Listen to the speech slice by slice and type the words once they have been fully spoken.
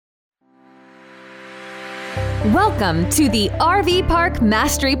Welcome to the RV Park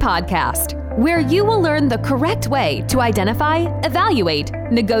Mastery Podcast, where you will learn the correct way to identify, evaluate,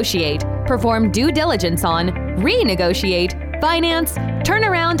 negotiate, perform due diligence on, renegotiate, finance, turn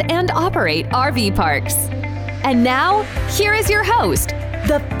around, and operate RV parks. And now, here is your host,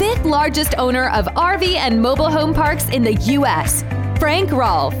 the 5th largest owner of RV and mobile home parks in the U.S., Frank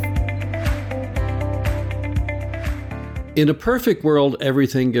Rolfe. In a perfect world,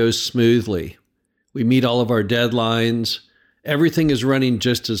 everything goes smoothly. We meet all of our deadlines. Everything is running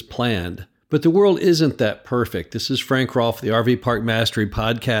just as planned. But the world isn't that perfect. This is Frank Rolfe, the RV Park Mastery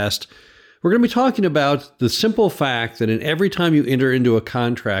Podcast. We're going to be talking about the simple fact that in every time you enter into a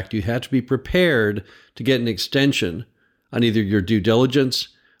contract, you have to be prepared to get an extension on either your due diligence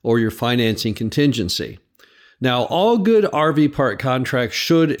or your financing contingency. Now, all good RV park contracts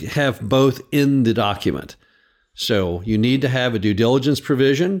should have both in the document. So you need to have a due diligence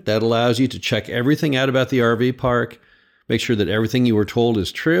provision that allows you to check everything out about the RV park, make sure that everything you were told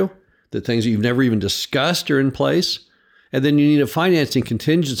is true, that things that you've never even discussed are in place. And then you need a financing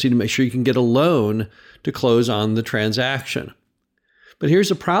contingency to make sure you can get a loan to close on the transaction. But here's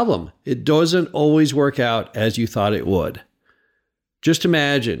the problem. It doesn't always work out as you thought it would. Just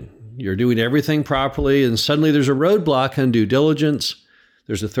imagine you're doing everything properly and suddenly there's a roadblock on due diligence.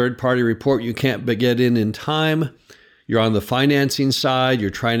 There's a third-party report you can't get in time. You're on the financing side. You're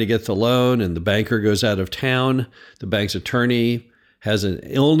trying to get the loan and the banker goes out of town. The bank's attorney has an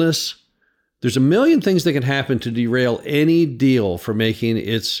illness. There's a million things that can happen to derail any deal from making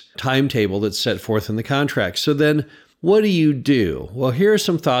its timetable that's set forth in the contract. So then what do? Well, here are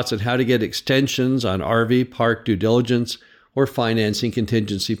some thoughts on how to get extensions on RV park due diligence or financing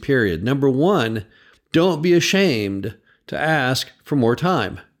contingency period. Number one, don't be ashamed to ask for more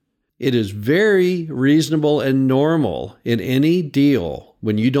time. It is very reasonable and normal in any deal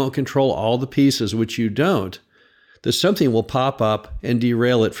when you don't control all the pieces, which you don't, that something will pop up and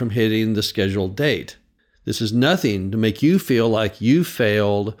derail it from hitting the scheduled date. This is nothing to make you feel like you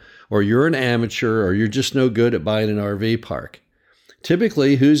failed or you're an amateur or you're just no good at buying an RV park.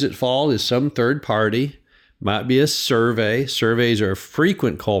 Typically, who's at fault is some third party, might be a survey. Surveys are a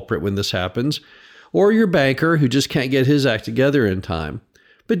frequent culprit when this happens, or your banker who just can't get his act together in time.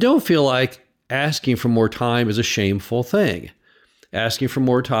 But don't feel like asking for more time is a shameful thing. Asking for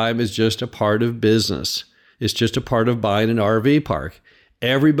more time is just a part of business. It's just a part of buying an RV park.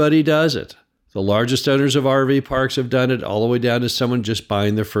 Everybody does it. The largest owners of RV parks have done it all the way down to someone just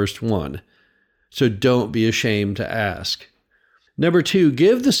buying their first one. So don't be ashamed to ask. Number two,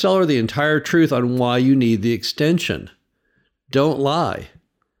 give the seller the entire truth on why you need the extension. Don't lie.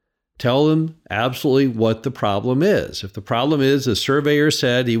 Tell them absolutely what the problem is. If the problem is the surveyor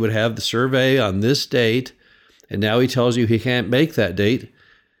said he would have the survey on this date, and now he tells you he can't make that date,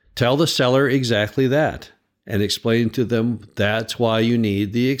 tell the seller exactly that and explain to them that's why you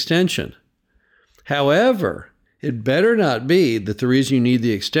need the extension. However, it better not be that the reason you need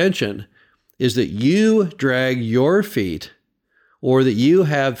the extension is that you drag your feet or that you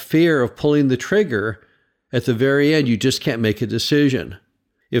have fear of pulling the trigger at the very end. You just can't make a decision.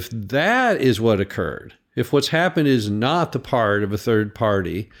 If that is what occurred, if what's happened is not the part of a third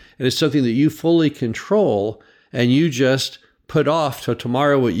party, and it's something that you fully control, and you just put off till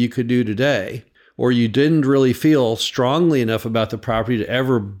tomorrow what you could do today, or you didn't really feel strongly enough about the property to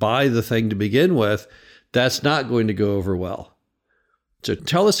ever buy the thing to begin with, that's not going to go over well. So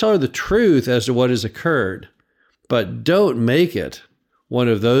tell the seller the truth as to what has occurred, but don't make it one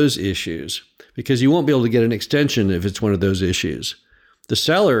of those issues, because you won't be able to get an extension if it's one of those issues. The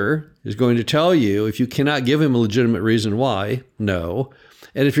seller is going to tell you, if you cannot give him a legitimate reason why, no.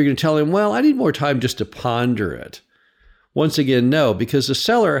 And if you're going to tell him, well, I need more time just to ponder it. Once again, no, because the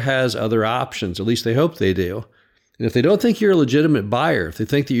seller has other options, at least they hope they do. And if they don't think you're a legitimate buyer, if they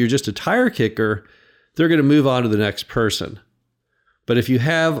think that you're just a tire kicker, they're going to move on to the next person. But if you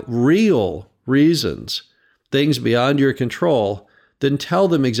have real reasons, things beyond your control, then tell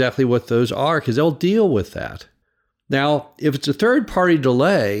them exactly what those are, because they'll deal with that. Now, if it's a third-party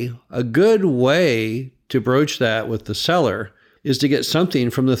delay, a good way to broach that with the seller is to get something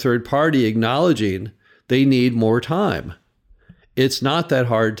from the third party acknowledging they need more time. It's not that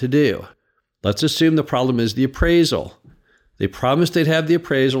hard to do. Let's assume the problem is the appraisal. They promised they'd have the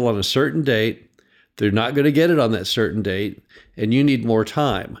appraisal on a certain date. They're not going to get it on that certain date, and you need more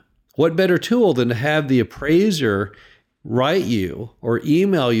time. What better tool than to have the appraiser write you or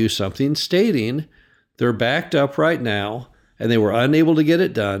email you something stating they're backed up right now and they were unable to get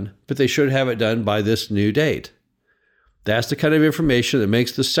it done, but they should have it done by this new date. That's the kind of information that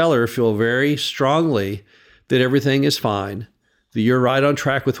makes the seller feel very strongly that everything is fine, that you're right on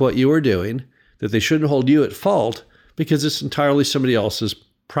track with what you are doing, that they shouldn't hold you at fault because it's entirely somebody else's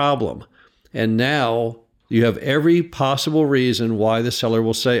problem. And now you have every possible reason why the seller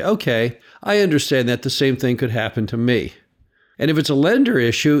will say, okay, I understand that the same thing could happen to me. And if it's a lender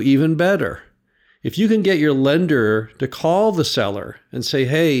issue, even better. If you can get your lender to call the seller and say,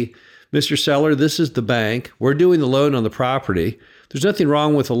 hey, Mr. Seller, this is the bank. We're doing the loan on the property. There's nothing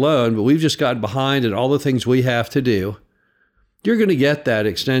wrong with the loan, but we've just gotten behind in all the things we have to do. You're going to get that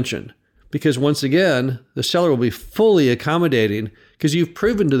extension because once again, the seller will be fully accommodating because you've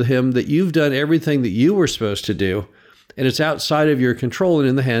proven to him that you've done everything that you were supposed to do and it's outside of your control and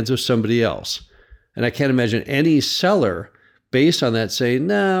in the hands of somebody else. And I can't imagine any seller based on that saying,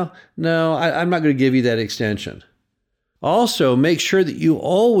 no, I'm not going to give you that extension. Also, make sure that you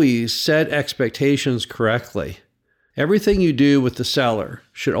always set expectations correctly. Everything you do with the seller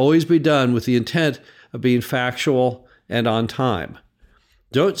should always be done with the intent of being factual and on time.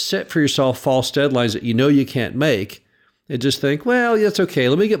 Don't set for yourself false deadlines that you know you can't make and just think, well, that's okay.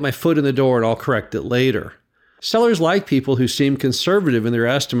 Let me get my foot in the door and I'll correct it later. Sellers like people who seem conservative in their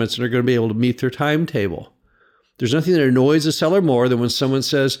estimates and are going to be able to meet their timetable. There's nothing that annoys a seller more than when someone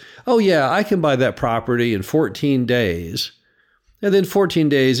says, oh yeah, I can buy that property in 14 days. And then 14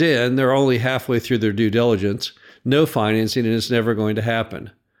 days in, they're only halfway through their due diligence, no financing, and it's never going to happen.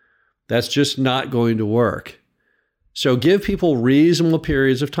 That's just not going to work. So give people reasonable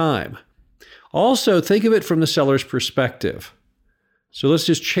periods of time. Also, think of it from the seller's perspective. So let's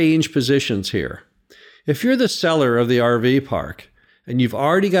just change positions here. If you're the seller of the RV park and you've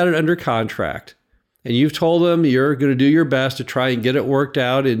already got it under contract and you've told them you're going to do your best to try and get it worked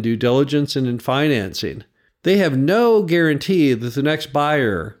out in due diligence and in financing, they have no guarantee that the next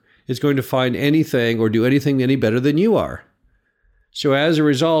buyer is going to find anything or do anything any better than you are. So as a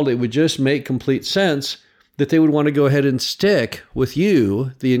result, it would just make complete sense that they would want to go ahead and stick with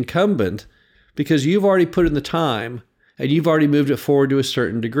you, the incumbent, because you've already put in the time and you've already moved it forward to a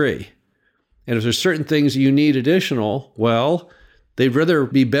certain degree. And if there's certain things you need additional, well, they'd rather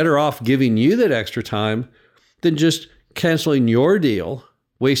be better off giving you that extra time than just canceling your deal,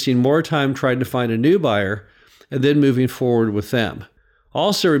 wasting more time trying to find a new buyer, and then moving forward with them.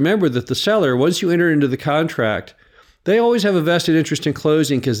 Also, remember that the seller, once you enter into the contract, they always have a vested interest in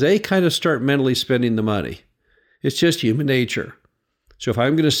closing because they kind of start mentally spending the money. It's just human nature. So if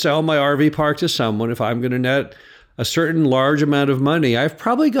I'm going to sell my RV park to someone, if I'm going to net a certain large amount of money, I've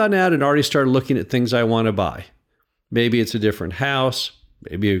probably gone out and already started looking at things I want to buy. Maybe it's a different house.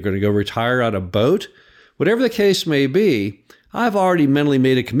 Maybe you're going to go retire on a boat. Whatever the case may be, I've already mentally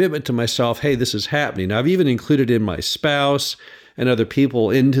made a commitment to myself, hey, this is happening. I've even included in my spouse and other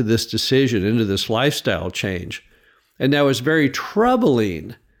people into this decision, into this lifestyle change. And now it's very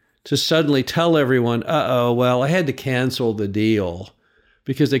troubling to suddenly tell everyone, well, I had to cancel the deal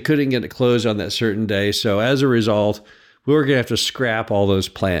because they couldn't get it closed on that certain day. So as a result, we were going to have to scrap all those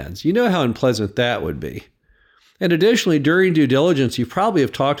plans. You know how unpleasant that would be. And additionally, during due diligence, you probably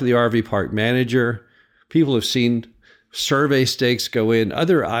have talked to the RV park manager. People have seen survey stakes go in,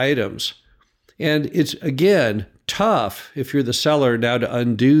 other items. And it's, again, tough if you're the seller now to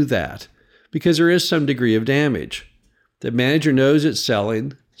undo that because there is some degree of damage. The manager knows it's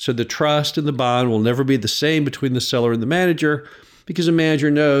selling, so the trust and the bond will never be the same between the seller and the manager because the manager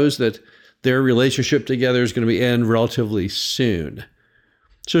knows that their relationship together is going to end relatively soon.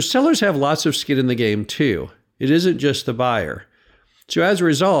 So sellers have lots of skin in the game too. It isn't just the buyer. So as a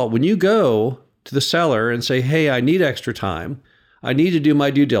result, when you go to the seller and say, hey, I need extra time, I need to do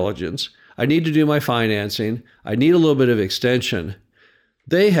my due diligence, I need to do my financing, I need a little bit of extension,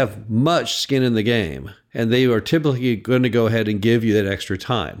 they have much skin in the game, and they are typically going to go ahead and give you that extra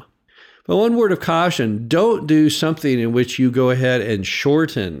time. But one word of caution, don't do something in which you go ahead and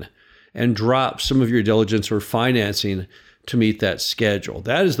shorten and drop some of your diligence or financing to meet that schedule.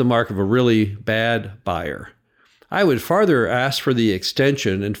 That is the mark of a really bad buyer. I would farther ask for the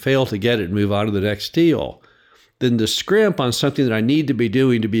extension and fail to get it and move on to the next deal than to scrimp on something that I need to be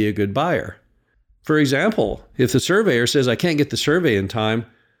doing to be a good buyer. For example, if the surveyor says I can't get the survey in time,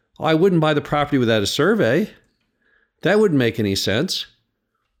 I wouldn't buy the property without a survey. That wouldn't make any sense.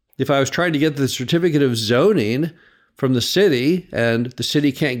 If I was trying to get the certificate of zoning from the city and the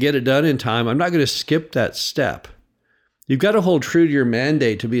city can't get it done in time, I'm not going to skip that step. You've got to hold true to your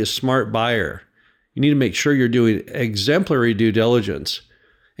mandate to be a smart buyer. You need to make sure you're doing exemplary due diligence.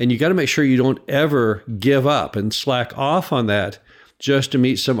 And you got to make sure you don't ever give up and slack off on that just to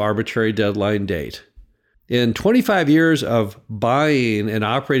meet some arbitrary deadline date. In 25 years of buying and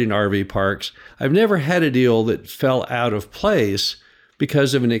operating RV parks, I've never had a deal that fell out of place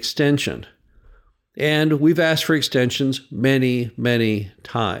because of an extension. And we've asked for extensions many, many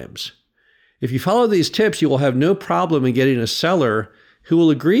times. If you follow these tips, you will have no problem in getting a seller who will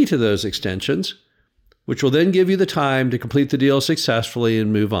agree to those extensions, which will then give you the time to complete the deal successfully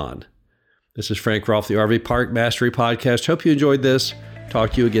and move on. This is Frank Rolfe, the RV Park Mastery Podcast. Hope you enjoyed this.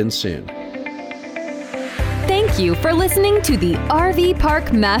 Talk to you again soon. Thank you for listening to the RV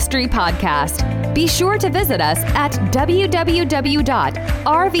Park Mastery Podcast. Be sure to visit us at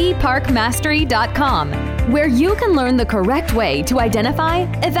www.rvparkmastery.com, where you can learn the correct way to identify,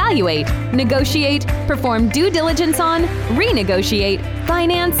 evaluate, negotiate, perform due diligence on, renegotiate,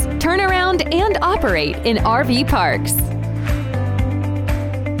 finance, turn around, and operate in RV parks.